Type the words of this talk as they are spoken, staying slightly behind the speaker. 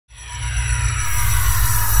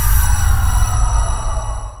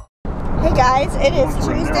Hey guys, it is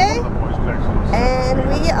Tuesday, and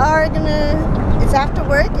we are it's after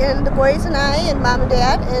work, and the boys and I, and Mom and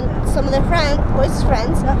Dad, and some of their boys'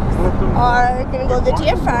 friends, are gonna go to the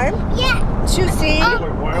deer farm. Yeah. To see.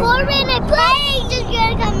 Corbin and Blake is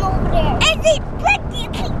gonna come over there. And they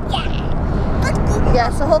yeah,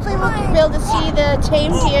 so hopefully we'll be able to see the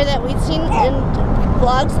tame deer that we'd seen in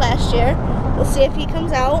vlogs last year. We'll see if he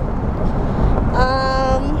comes out.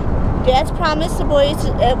 Dad's promised the boys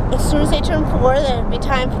as soon as they turn 4 that it'd be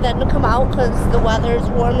time for them to come out because the weather's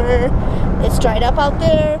warmer, it's dried up out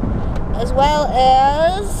there, as well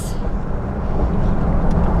as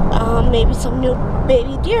maybe some new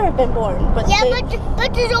baby deer have been born. But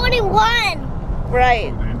but there's only one.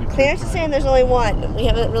 Right. Clarence is saying there's only one. We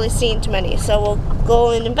haven't really seen too many, so we'll go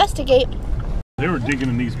and investigate. They were digging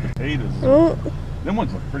in these potatoes. Them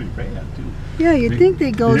ones look pretty bad too. Yeah, you'd think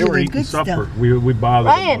they go to the good supper. stuff. We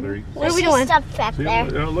bothered Ryan, them. what are we doing? Stuff back there.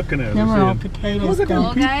 They're looking at They us. were all potatoes. Look at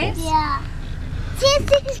them people. Yeah. See,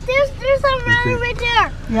 there's some right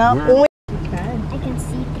there. Yeah. I can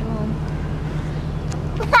see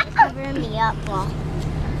through them. Covering me up.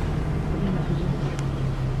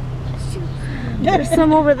 There's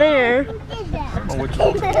some over there. I don't know which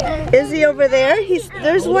one. Is he over there?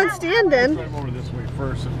 There's one standing. I'm over this way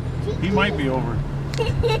first. He might be over.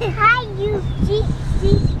 Hi, you.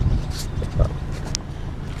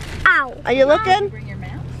 Ow. Are you looking?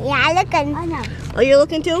 Yeah, I'm looking. I know. Are you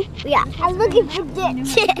looking too? Yeah, I'm looking for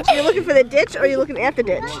ditch. You're looking for the ditch, or are you looking at the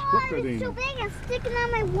ditch? Oh, it's so big. It's sticking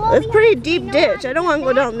on my wall. It's a pretty deep ditch. I don't want to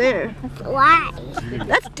go down there. Why?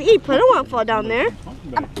 That's deep. I don't want to fall down there.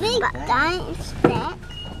 A big giant stick.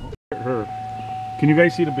 Her. Can you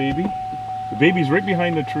guys see the baby? The baby's right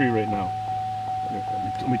behind the tree right now.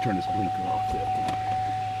 Let me turn this blinker off there.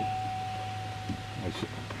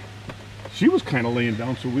 She was kind of laying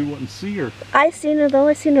down so we wouldn't see her. I seen her though.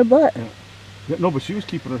 I seen her butt. Yeah, no, but she was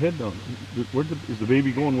keeping her head down. Is the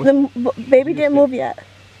baby going with? The baby didn't move yet.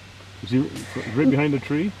 Is he right behind the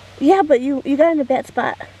tree? Yeah, but you got in a bad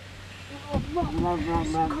spot.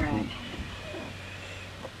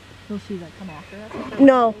 Will she like come after us?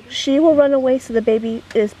 No, she will run away so the baby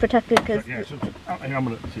is protected. Cause Yeah, I'm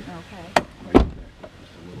gonna see. Okay.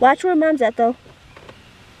 Watch where Mom's at though.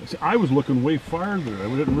 See, I was looking way farther. I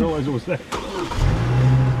didn't realize it was that close.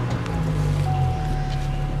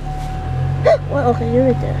 Well, okay, you're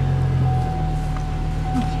right there.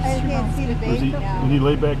 I can't see the baby now. Did he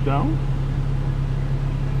lay back down?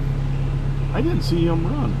 I didn't see him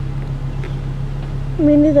run.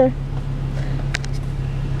 Me neither.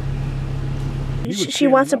 She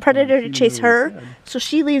wants the standing up predator and to she chase knew he was her, dead. so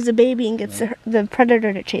she leaves the baby and gets the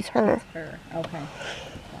predator to chase her. Okay.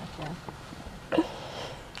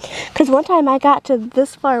 Because one time I got to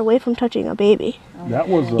this far away from touching a baby. That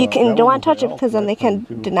was. You don't want to touch it because then they can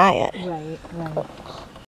deny it. Right.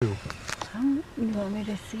 You want me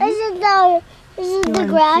to see? This is the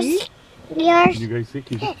grass. Yes. You guys think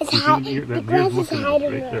he's The that grass deer's is looking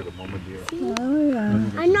hiding right there. there the moment deer. Oh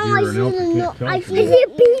yeah. I know. I Deer and elk, see can't tell I from see there. a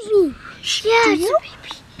baby. Yeah, it's a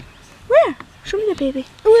baby. Where? Show me the baby.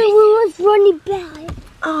 We was running back.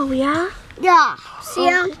 Oh, yeah? Yeah. See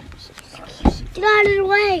him? Get out of the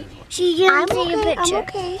way. She can't see a picture. I'm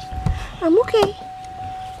okay. I'm okay.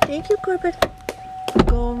 Thank you, Corbin.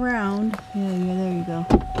 Go around. Yeah, there you go.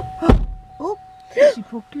 Oh, she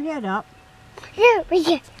poked her head up. Here, right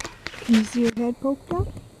here. Can you see her head poked up?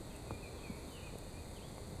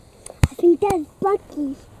 I think that's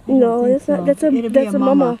Bucky. No, think that's not. so. That's a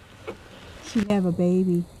mama. She'd have a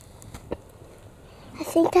baby. I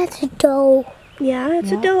think that's a doe. Yeah,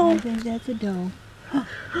 it's a I doe. think that's a doe.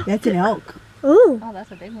 That's an elk. Ooh. Oh,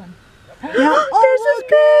 that's a big one. Yeah. There's this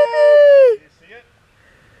baby.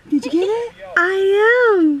 Did you get it?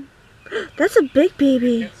 I am. That's a big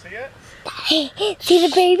baby. See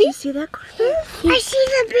the baby? You see that, Corbin? I see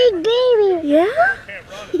the big baby. Yeah?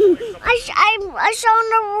 I saw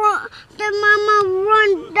the mama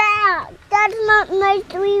run back. That's not nice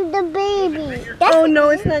to leave the baby. Oh, no,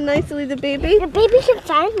 it's not nice to leave the baby. The baby can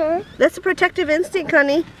find her. That's a protective instinct,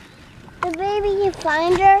 honey. The baby can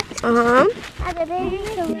find her. Uh-huh. And the baby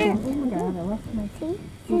can Oh my God, I lost my teeth.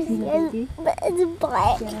 You see the baby? It's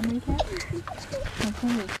black. Get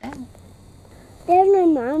There's my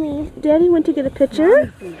mommy. Daddy went to get a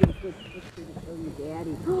picture.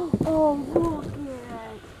 Oh,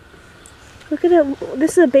 Look at it.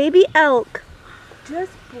 This is a baby elk.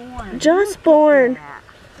 Just born. Just born.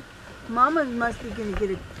 Mama must be going to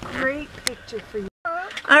get a great picture for you.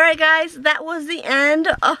 Alright guys, that was the end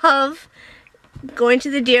of going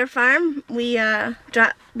to the deer farm. We Dad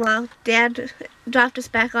dropped us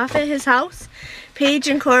back off at his house. Paige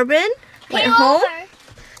and Corbin went home.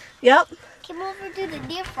 Yep. Came over to the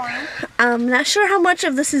deer farm. I'm not sure how much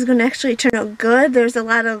of this is going to actually turn out good. There's a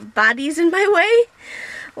lot of bodies in my way.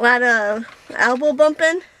 A lot of elbow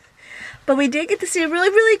bumping. But we did get to see a really,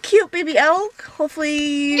 really cute baby elk.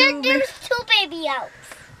 Hopefully... There's 2 baby elks.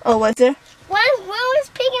 Oh, was there? One was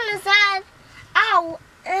peeking his head out,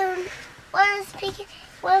 and one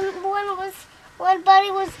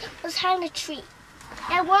buddy was behind a tree,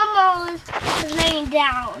 and one more was laying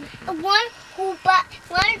down. And one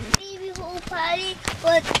baby whole body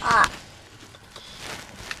was up.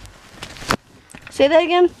 Say that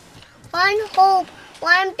again.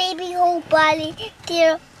 One baby whole body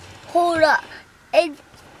did hold up and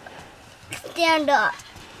stand up,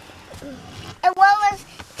 and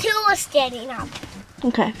two was standing up.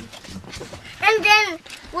 Okay. And then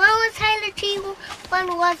one was behind the tree,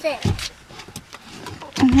 one wasn't.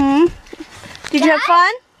 Did you have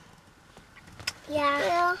fun?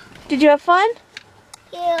 Yeah. Did you have fun?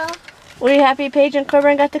 Yeah. Were you happy Paige and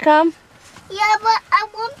Corbin got to come? Yeah, but I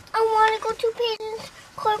want to go to Peyton's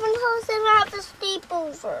Corbin's house and have a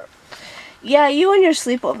sleepover. Yeah, you and your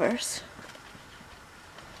sleepovers.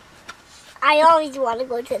 I always want to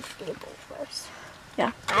go to sleepovers.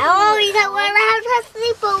 Yeah. I always want to have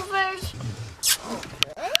sleepovers.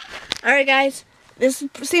 Alright guys, this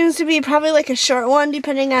seems to be probably like a short one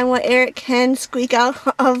depending on what Eric can squeak out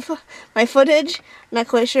of my footage. I'm not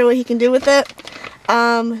quite sure what he can do with it.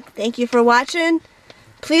 Thank you for watching.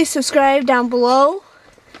 Please subscribe down below.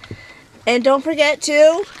 And don't forget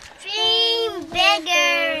to... Dream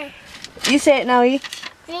bigger. You say it now, E.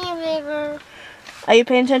 Dream bigger. Are you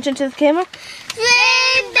paying attention to the camera?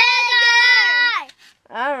 Dream bigger.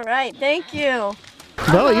 Alright, thank you.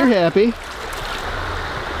 Bella, you're happy.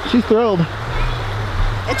 She's thrilled.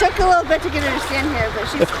 It took a little bit to get her to stand here, but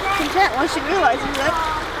she's content once she realizes it.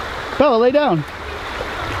 Bella, lay down.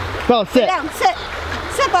 Bella, sit. Sit down, sit.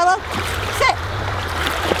 Sit, Bella. Sit.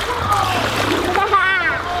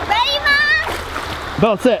 Ready, Mom?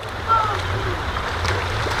 Bella, sit.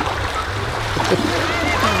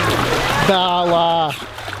 Bella.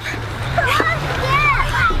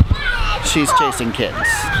 She's chasing kids.